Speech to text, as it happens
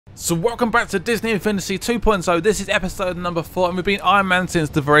So welcome back to Disney Infinity 2.0. This is episode number 4 and we've been Iron Man since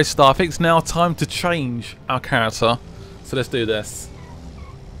the very start. I think it's now time to change our character. So let's do this.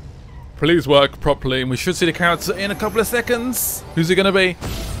 Please work properly and we should see the character in a couple of seconds. Who's it going to be?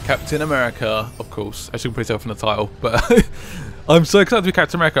 Captain America, of course. As you can pretty tell from the title. But I'm so excited to be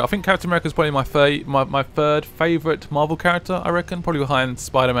Captain America. I think Captain America is probably my third favourite Marvel character, I reckon. Probably behind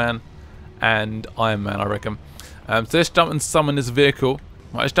Spider-Man and Iron Man, I reckon. So let's jump and summon this vehicle.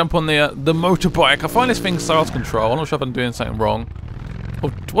 Right, let's jump on the motorbike. I find this thing so out of control. I'm not sure if I'm doing something wrong. Oh,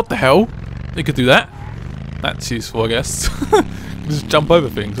 what the hell? You could do that. That's useful, I guess. Just jump over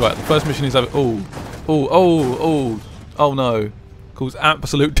things. Right, the first mission is over. Oh no. Cause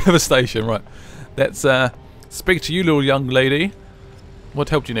absolute devastation. Right, let's speak to you, little young lady. What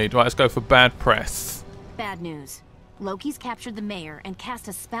help do you need? Right, let's go for bad press. Bad news. Loki's captured the mayor and cast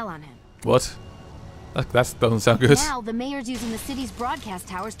a spell on him. What? That doesn't sound good. Now the mayor's using the city's broadcast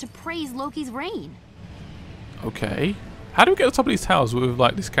towers to praise Loki's reign. Okay. How do we get to the top of these towers with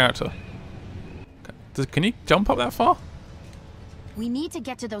like this character? Can you jump up that far? We need to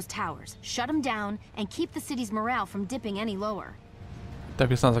get to those towers, shut them down, and keep the city's morale from dipping any lower.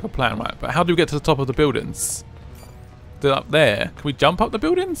 Definitely sounds like a plan, right? But how do we get to the top of the buildings? They're up there. Can we jump up the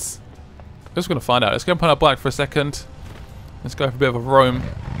buildings? I'm just gonna find out. Let's go and put our bike for a second. Let's go for a bit of a roam.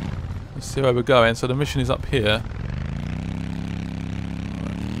 Let's see where we're going. So the mission is up here.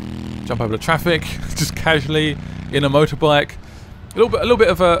 Jump over the traffic, just casually in a motorbike. A little bit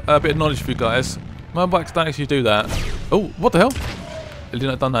of knowledge for you guys. Motorbikes don't actually do that. Oh, what the hell? They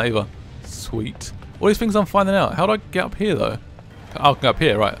didn't have done that either. Sweet. All these things I'm finding out. How do I get up here though? Oh, I can go up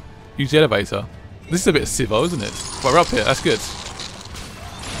here, right? Use the elevator. This is a bit civil, isn't it? But we're up here. That's good.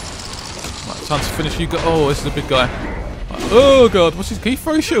 Right, time to finish. You go. Oh, this is a big guy. Oh god, what's his? Can he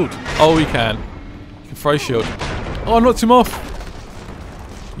throw a shield? Oh, he can. He can throw a shield. Oh, I knocked him off.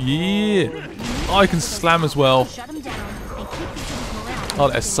 Yeah. Oh, I can slam as well. Oh,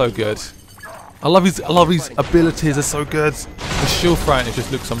 that's so good. I love his abilities. They're so good. The shield throwing, it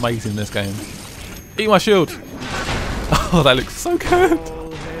just looks amazing in this game. Eat my shield. Oh, that looks so good.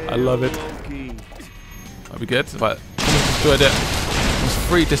 I love it. That'll be good. Right, almost destroyed it. Let's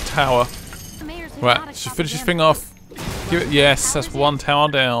free this tower. Right, let's just finish this thing off. Give it, yes, that's one tower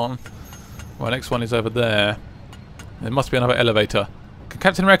down. Right, next one is over there. There must be another elevator. Can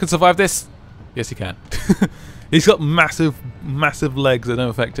Captain America survive this? Yes, he can. He's got massive legs that don't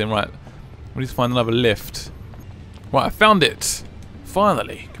affect him. Right, we need to find another lift. Right, I found it.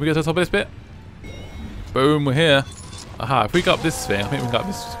 Finally. Can we go to the top of this bit? Boom, we're here. Aha, if we go up this thing, I think we can go up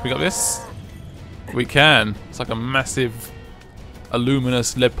this. Can we go up this? We can. It's like a massive,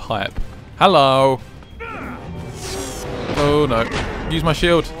 luminous lead pipe. Hello. Oh no. Use my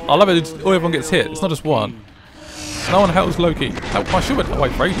shield. I love it. Oh, everyone gets hit. It's not just one. No one helps Loki. My shield went away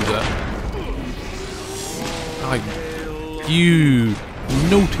for ages there. Oh, you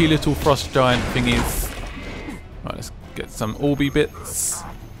naughty little frost giant thingies. Right, let's get some orby bits.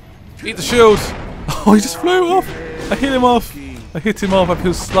 Eat the shield. Oh, he just flew off. I hit him off. I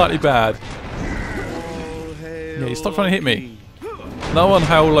feel slightly bad. Yeah, stop trying to hit me. No one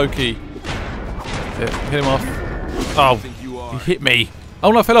hail Loki. Hit him off. Oh, he hit me.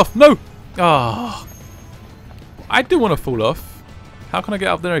 Oh no, I fell off. No. Ah. Oh. I do want to fall off. How can I get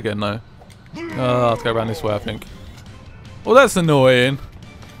up there again though? Oh, let's go around this way, I think. Well, that's annoying.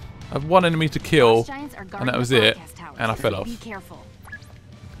 I have one enemy to kill, and that was it. And I fell off.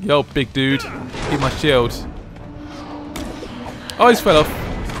 Yo, big dude. Eat my shield. Oh, he's fell off.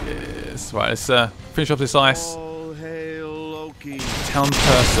 Yes. Right, let's finish off this ice. Town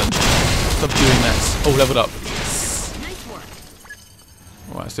person. Stop doing that. Oh, leveled up. Yes.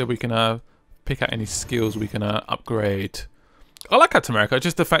 Right, so we can pick out any skills we can upgrade. I like Captain America.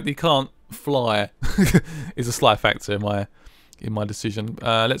 Just the fact that he can't fly is a slight factor in my decision.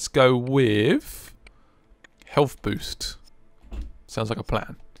 Let's go with health boost. Sounds like a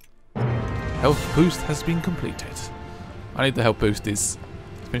plan. Health boost has been completed. I need the health boosties.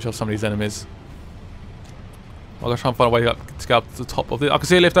 Let's finish off some of these enemies. I'm going to try and find a way up to go up to the top of it. I can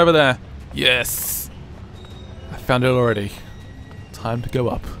see a lift over there. Yes! I found it already. Time to go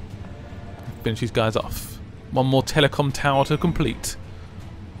up. Finish these guys off. One more telecom tower to complete.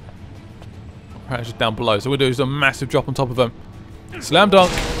 Right, just down below. So we'll do is a massive drop on top of them. Slam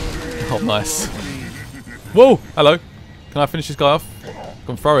dunk! Oh, nice. Whoa! Hello. Can I finish this guy off? I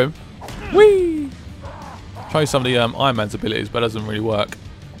can throw him. Whee! Try some of the Iron Man's abilities, but it doesn't really work.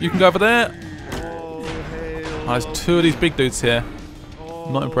 You can go over there. Oh, there's two of these big dudes here.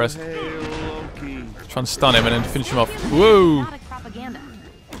 Not impressed. Try and stun him and then finish him off. Whoa!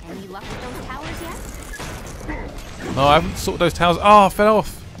 No, I haven't sorted those towers. Oh, I fell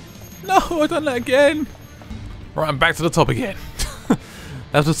off. No, I've done that again. Right, I'm back to the top again.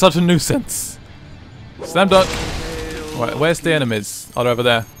 That was such a nuisance. Slam dunk. Right, where's the enemies? Oh, they're over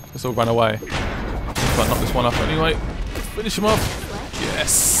there. Let's all run away. Try and knock this one up anyway. Finish him off.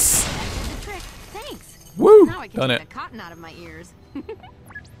 Yes. Thanks. Woo! Now I can Done take it. the cotton out of my ears.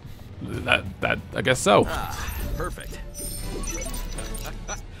 That I guess so. Ah, perfect.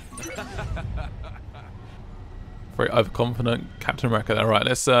 Very overconfident Captain America. Alright,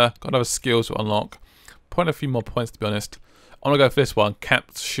 let's got another skill to unlock. Point a few more points to be honest. I'm gonna go for this one,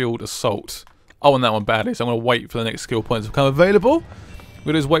 Cap's Shield Assault. I want that one badly, so I'm gonna wait for the next skill points to become available. We're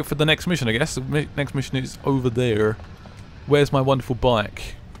gonna just wait for the next mission, I guess. The next mission is over there. Where's my wonderful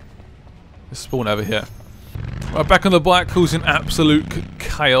bike? Let's spawn over here. Right, back on the bike, causing absolute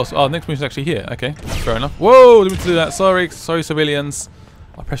chaos. Oh, next mission's actually here. Okay, fair enough. Whoa, didn't mean to do that. Sorry, civilians.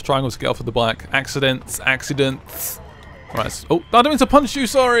 I pressed triangle to get off of the bike. Accidents. Right. Oh, I don't mean to punch you.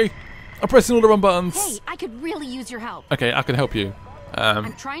 Sorry. I'm pressing all the wrong buttons. Hey, I could really use your help. Okay, I can help you.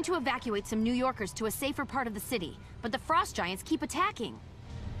 I'm trying to evacuate some New Yorkers to a safer part of the city, but the frost giants keep attacking.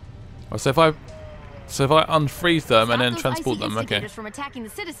 Oh, so if I unfreeze them Stop and then those transport icy them, okay. instigators from attacking the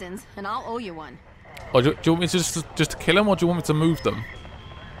citizens, and I'll owe you one. Or do you want me to just to kill them, or do you want me to move them?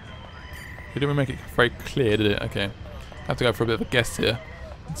 You didn't make it very clear, did it? Okay. I have to go for a bit of a guess here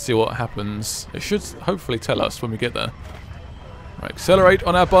and see what happens. It should hopefully tell us when we get there. Right, accelerate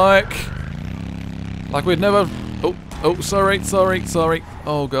on our bike. Like we'd never... Oh, sorry.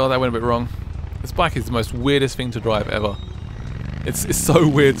 Oh god, that went a bit wrong. This bike is the most weirdest thing to drive ever. It's so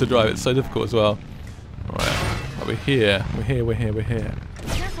weird to drive. It's so difficult as well. Right, we're here.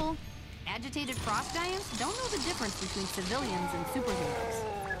 Careful. Agitated frost giants don't know the difference between civilians and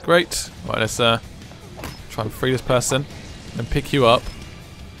superheroes. Great. Right, let's try and free this person and pick you up.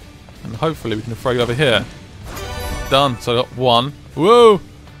 And hopefully we can throw you over here. Done. So I got one. Whoa!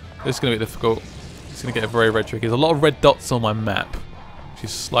 This is going to be difficult. It's going to get very, very tricky. There's a lot of red dots on my map, which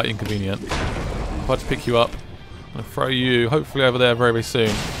is slightly inconvenient. If I had to pick you up, I'm going to throw you hopefully over there very, very soon.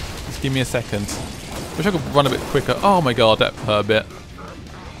 Just give me a second. Wish I could run a bit quicker. Oh my god, that hurt a bit.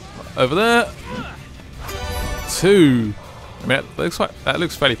 Over there. 2. I mean, that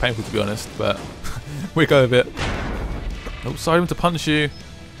looks fairly painful to be honest, but we go with it. Oh, sorry, I meant to punch you.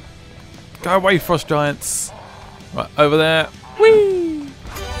 Go away, frost giants. Right, over there. Whee!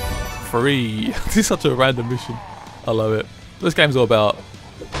 3. This is such a random mission. I love it. This game's all about.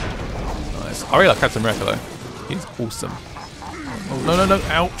 Nice. I really like Captain America though. He's awesome. Oh, no.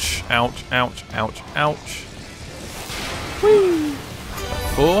 Ouch. Whee!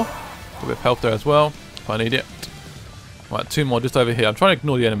 4. A bit of health there as well, if I need it. Right, 2 more just over here. I'm trying to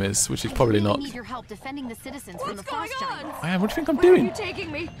ignore the enemies, which is probably not. I need your help defending the citizens from the frost giants. I am. What do you think I'm doing? Where are you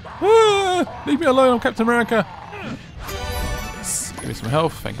taking me? Ah, leave me alone, I'm Captain America. Yes, give me some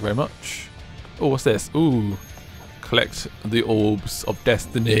health, thank you very much. Oh, what's this? Ooh, collect the orbs of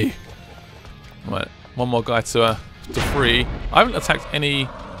destiny. Right, one more guy to free. I haven't attacked any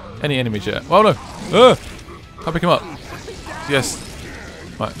enemies yet. Oh no! I'll pick him up. Yes.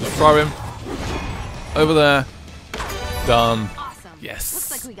 Right, just throw him over there. Done. Awesome. Yes.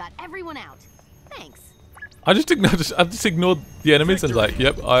 Looks like we got everyone out. Thanks. I just ignored the enemies and was like,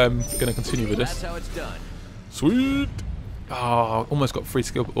 yep, I'm gonna continue with That's this. how it's done. Sweet. Oh, almost got 3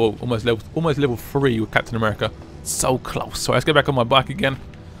 skill, or almost level 3 with Captain America. So close. So let's get back on my bike again.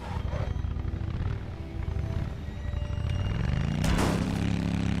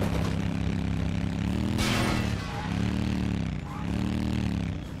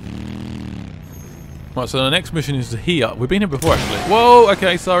 Right, so the next mission is here. We've been here before, actually. Whoa,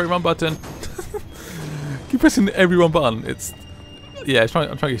 okay, sorry, wrong button. Keep pressing every one button. It's... Yeah, I'm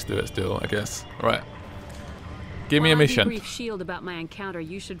trying to do it still, I guess. Right. Give me a mission. Brief shield about my encounter.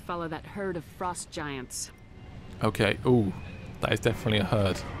 You should follow that herd of frost giants. Okay, ooh. That is definitely a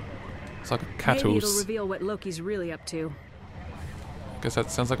herd. It's like a Maybe cattle. it'll reveal what Loki's really up to. I guess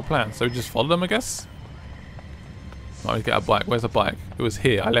that sounds like a plan. So we just follow them, I guess? Oh, we get a bike. Where's the bike? It was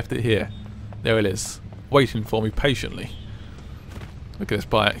here. I left it here. There it is. Waiting for me patiently. Look at this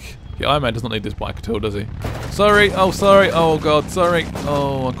bike. The Iron Man does not need this bike at all, does he? Sorry. Oh, sorry. Oh, God. Sorry.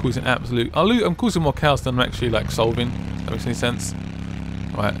 Oh, I'm causing absolute... I'm causing more chaos than I'm actually, like, solving. If that makes any sense.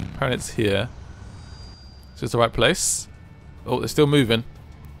 Right. Apparently it's here. Is this the right place? Oh, they're still moving.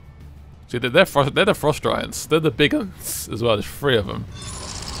 See, they're the frost giants. They're the big ones as well. There's 3 of them.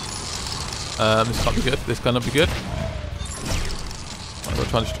 This can't be good. This cannot be good. Right,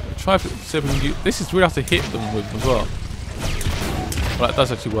 so try to see if we can do... This is we have to hit them with as well. Well, that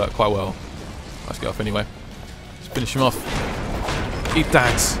does actually work quite well. Let's get off anyway. Let's finish him off. Eat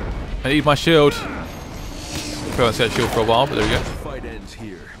that. I need my shield. I won't see that shield for a while, but there we go. The fight ends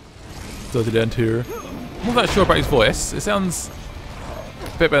here. Dirty Dentier. I'm not that sure about his voice. It sounds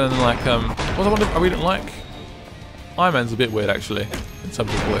a bit better than like what I wonder I really don't like. Iron Man's a bit weird actually in terms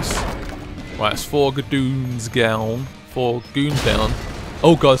of voice. Right, it's 4 goons down. 4 goons down.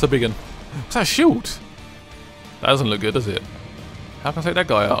 Oh god, it's a big one. What's that shield? That doesn't look good, does it? How can I take that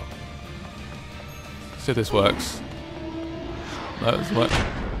guy out? Let's see if this works. No, it doesn't work.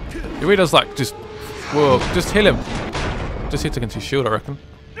 It really does like just, whoa, just heal him. Just hit against his shield, I reckon.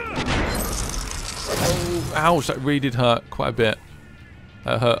 Oh, ouch, that really did hurt quite a bit.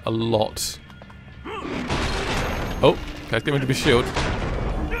 That hurt a lot. Oh, okay, let's get rid of his shield.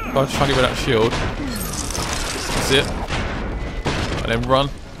 I'll just try to get rid of that shield. That's it. And then run.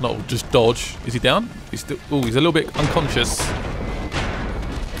 Not just dodge. Is he down? He's still. Oh, he's a little bit unconscious.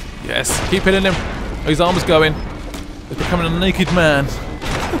 Yes, keep hitting him. Oh, his armor's going. He's becoming a naked man.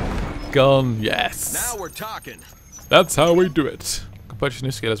 Gone. Yes. Now we're talking. That's how we do it. Can purchase a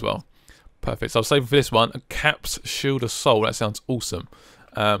new skill as well. Perfect. So I'll save for this one. A Cap's Shield of Soul. That sounds awesome.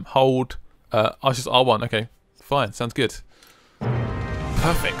 Hold. It's just R1. Okay. Fine. Sounds good.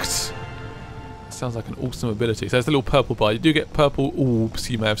 Perfect. Sounds like an awesome ability. So there's a little purple bar. You do get purple orbs,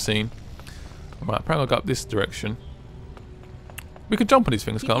 you may have seen. Right, apparently I'll go up this direction. We can jump on these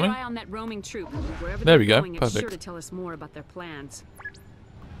things, can't we? Keep your eye on that roaming troop. Wherever There we they're go. going, it's Perfect. sure to tell us more about their plans.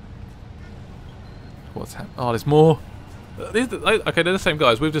 What's happening? Oh, there's more. Okay, they're the same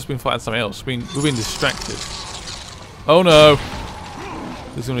guys. We've just been fighting something else. We've been distracted. Oh no!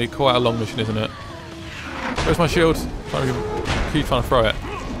 This is going to be quite a long mission, isn't it? Where's my shield? Keep trying to throw it.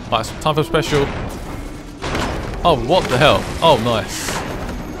 Right, it's time for special. Oh, what the hell? Oh, nice.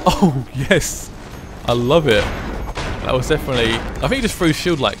 Oh, yes. I love it. That was definitely... I think he just threw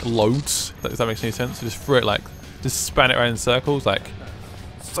shield like loads. If that makes any sense. He just threw it like... Just span it around in circles like...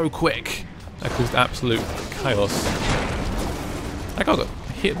 So quick. That caused absolute chaos. That guy got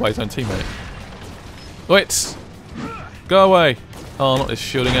hit by his own teammate. Wait. Go away. Oh, not this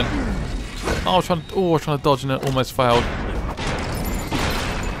shield again. Oh, I was trying to dodge and it almost failed.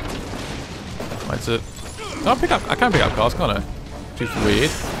 Right, so I can pick up cars, can't I? Which is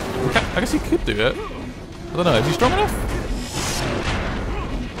weird. I guess he could do it. I don't know. Is he strong enough?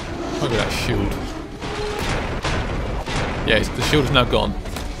 Look at that shield. Yeah, the shield is now gone.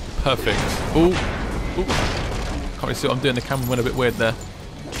 Perfect. Ooh. Can't really see what I'm doing. The camera went a bit weird there.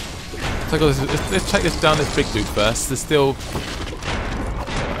 So let's take this down this big dude first. There's still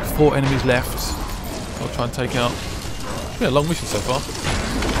 4 enemies left. I'll try and take out. It's been a long mission so far.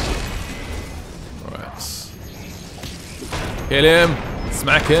 Hit him!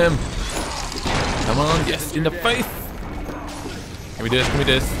 Smack him! Come on, yes, in the face! Can we do this? Can we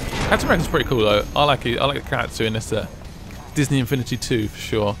do this? Captain America's pretty cool though. I like it. I like the character in this Disney Infinity 2 for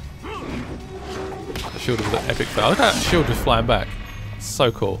sure. The shield was an epic fail. Look at that shield just flying back.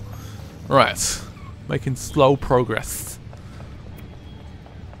 So cool. Right. Making slow progress.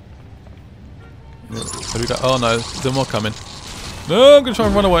 Have we got, oh no, there's more coming. No, I'm going to try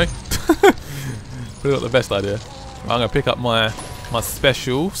and run away. Probably not the best idea. I'm going to pick up my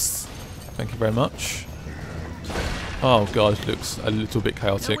specials. Thank you very much. Oh god, it looks a little bit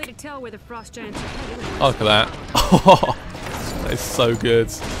chaotic. No way to tell where the frost giants are headed. Oh, look at that. Oh, that is so good.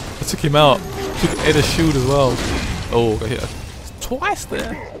 I took him out. Took Edda's shield as well. Oh, I hit her twice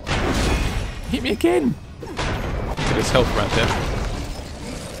there. Hit me again. Look at this health around here.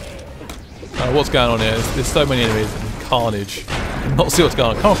 What's going on here? There's so many enemies and carnage. I cannot see what's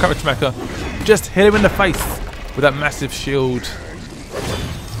going on. Come on, Captain America. Just hit him in the face with that massive shield.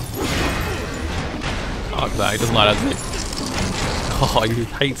 Oh, look at that. He doesn't like that, does he? Oh, he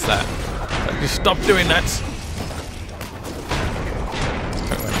hates that. Just stop doing that.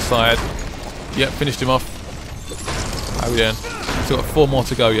 Go around the side. Yep, finished him off. How are we doing? Still got 4 more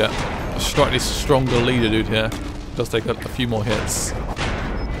to go yet. A slightly stronger leader dude here. Does take a few more hits.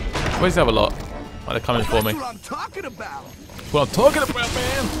 Where's the other lot? Oh, they're coming for me. That's what I'm talking about. That's what I'm talking about,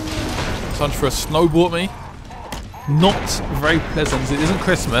 man. Time for a snowball at me. Not very pleasant. It isn't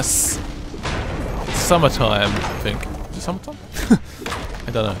Christmas. It's summertime, I think. Is it summertime?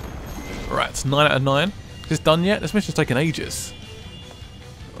 I don't know. Right, 9 out of 9. Is this done yet? This mission's taking ages.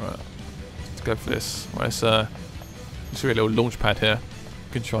 Right, let's go for this. Right, let's see a little launch pad here.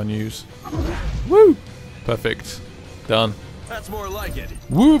 We can try and use. Woo! Perfect. Done. That's more like it.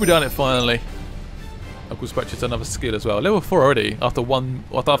 Woo! We done it finally. Uncle Scratch another skill as well. Level 4 already after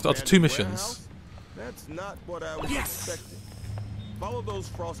 2 missions. That's not what I was expecting. Follow those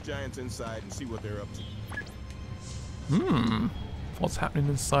frost giants inside and see what they're up to. What's happening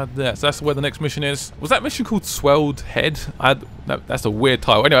inside there? So that's where the next mission is. Was that mission called Swelled Head? No, that's a weird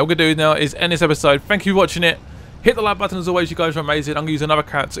title. Anyway, what we're going to do now is end this episode. Thank you for watching it. Hit the like button as always, you guys are amazing. I'm going to use another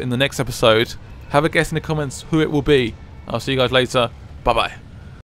character in the next episode. Have a guess in the comments who it will be. I'll see you guys later. Bye bye.